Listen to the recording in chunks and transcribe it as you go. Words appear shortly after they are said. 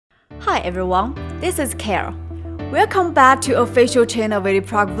Hi everyone, this is Carol. Welcome back to official channel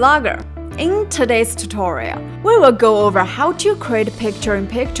VideoProc Vlogger. In today's tutorial, we will go over how to create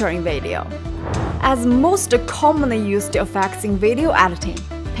picture-in-picture in video. As most commonly used effects in video editing,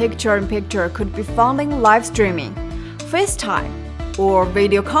 picture-in-picture could be found in live streaming, FaceTime, or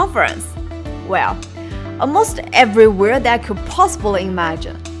video conference. Well, almost everywhere that you could possibly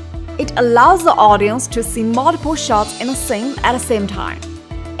imagine. It allows the audience to see multiple shots in a scene at the same time,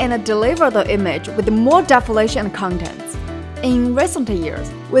 and deliver the image with more definition and content. In recent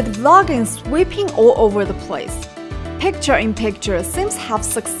years, with vlogging sweeping all over the place, picture-in-picture seems to have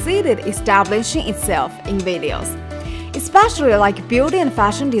succeeded establishing itself in videos, especially like beauty and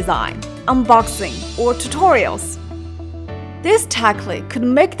fashion design, unboxing, or tutorials. This technique could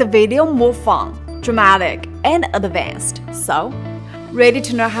make the video more fun, dramatic, and advanced. So, ready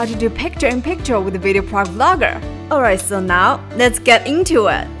to know how to do picture-in-picture with the VideoProc Vlogger? Alright, so now, let's get into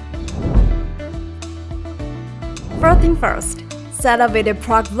it! First thing first, set up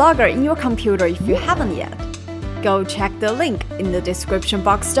VideoProc Vlogger in your computer if you haven't yet. Go check the link in the description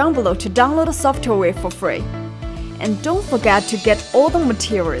box down below to download the software for free. And don't forget to get all the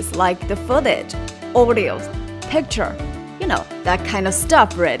materials like the footage, audios, picture, that kind of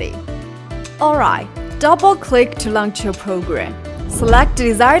stuff ready. Alright, double-click to launch your program. Select the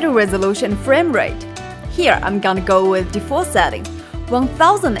desired resolution and frame rate. Here, I'm gonna go with default settings,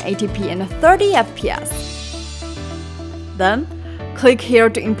 1080p and 30 fps. Then, click here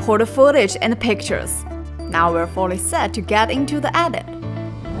to import the footage and pictures. Now we're fully set to get into the edit.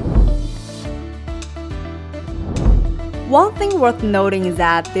 One thing worth noting is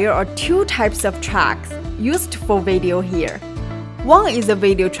that there are two types of tracks used for video here. One is a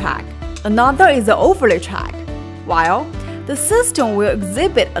video track, another is an overlay track. While the system will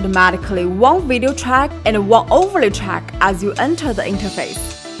exhibit automatically one video track and one overlay track as you enter the interface.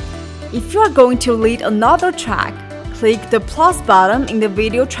 If you are going to delete another track, click the plus button in the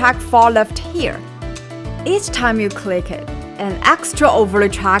video track far left here. Each time you click it, an extra overlay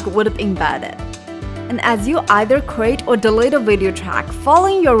track would be embedded. And as you either create or delete a video track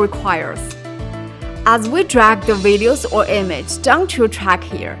following your requires. As we drag the videos or image down to a track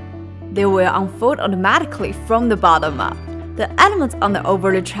here, they will unfold automatically from the bottom up. The elements on the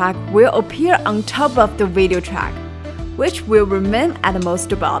overlay track will appear on top of the video track, which will remain at the most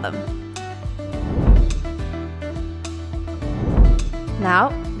bottom.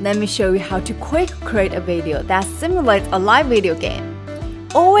 Now, let me show you how to quickly create a video that simulates a live video game.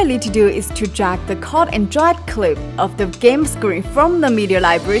 All we need to do is to drag the cut and dried clip of the game screen from the media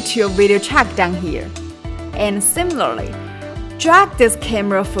library to your video track down here. And similarly, drag this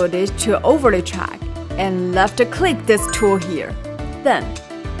camera footage to your overlay track and left-click this tool here. Then,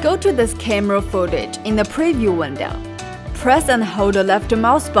 go to this camera footage in the preview window. Press and hold the left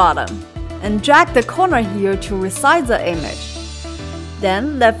mouse button, and drag the corner here to resize the image.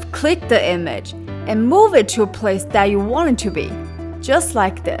 Then left-click the image, and move it to a place that you want it to be, just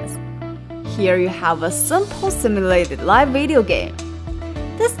like this. Here you have a simple simulated live video game.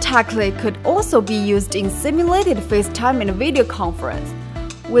 This technique could also be used in simulated FaceTime and video conference,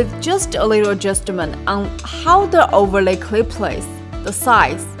 with just a little adjustment on how the overlay clip plays, the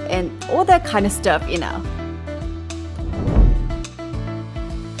size, and all that kind of stuff, Here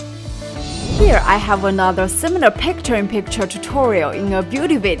I have another similar picture-in-picture tutorial in a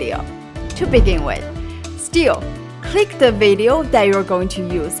beauty video. To begin with, still, click the video that you're going to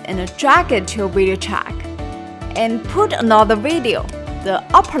use and drag it to a video track. And put another video, the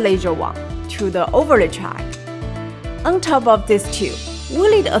upper layer one, to the overlay track. On top of these two, we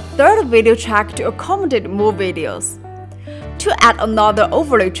need a third video track to accommodate more videos. To add another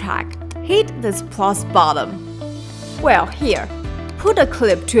overlay track, hit this plus button. Well, here, put a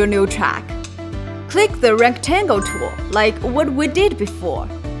clip to a new track. Click the rectangle tool, like what we did before,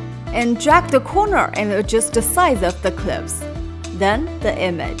 and drag the corner and adjust the size of the clips, then the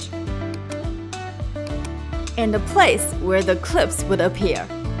image, and the place where the clips would appear.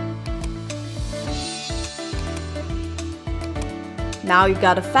 Now you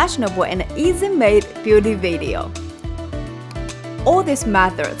got a fashionable and easy-made beauty video. All these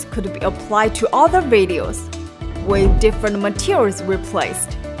methods could be applied to other videos, with different materials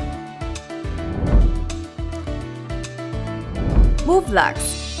replaced. Move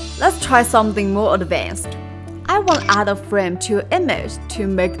next. Let's try something more advanced. I want to add a frame to an image to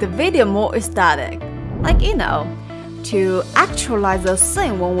make the video more aesthetic. Like, to actualize a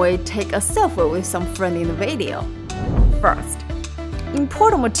scene when we take a selfie with some friend in the video. First,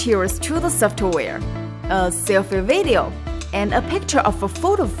 import materials to the software, a selfie video, and a picture of a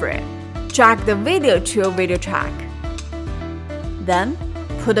photo frame. Drag the video to a video track. Then,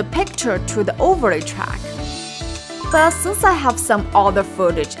 put a picture to the overlay track. But since I have some other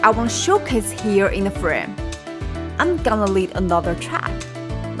footage I want to showcase here in the frame, I'm gonna lead another track,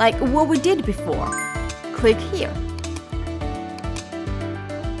 like what we did before. Click here.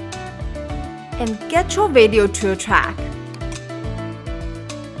 And get your video to your track.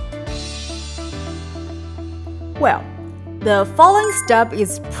 Well, the following step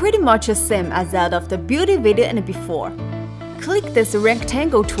is pretty much the same as that of the beauty video and before. Click this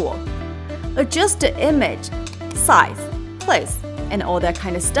rectangle tool. Adjust the image, size, place, and all that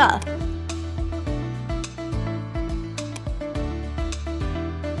kind of stuff.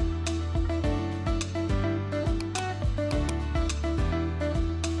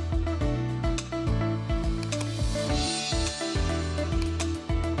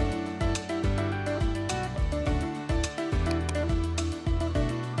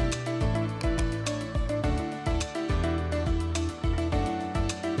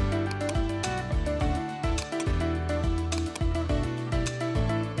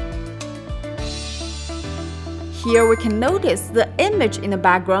 Here we can notice the image in the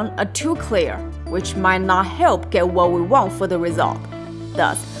background are too clear, which might not help get what we want for the result.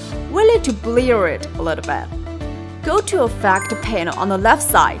 Thus, we need to blur it a little bit. Go to Effect panel on the left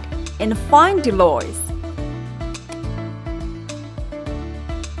side and find Denoise.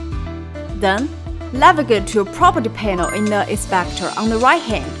 Then, navigate to Property panel in the inspector on the right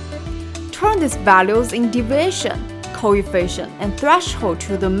hand. Turn these values in deviation, coefficient, and threshold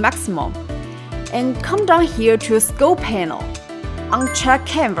to the maximum. And come down here to Scope panel, uncheck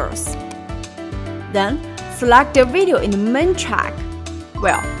Canvas. Then, select the video in the main track.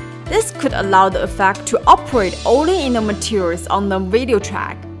 Well, this could allow the effect to operate only in the materials on the video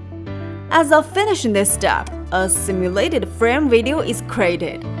track. As of finishing this step, a simulated frame video is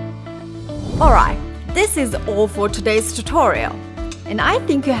created. Alright, this is all for today's tutorial. And I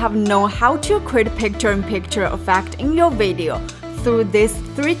think you have known how to create picture-in-picture effect in your video through these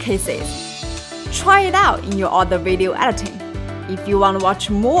 3 cases. Try it out in your other video editing. If you want to watch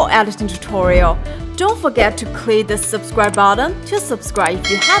more editing tutorial, don't forget to click the subscribe button to subscribe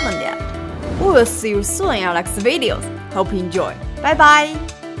if you haven't yet. We will see you soon in our next videos. Hope you enjoy. Bye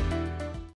bye!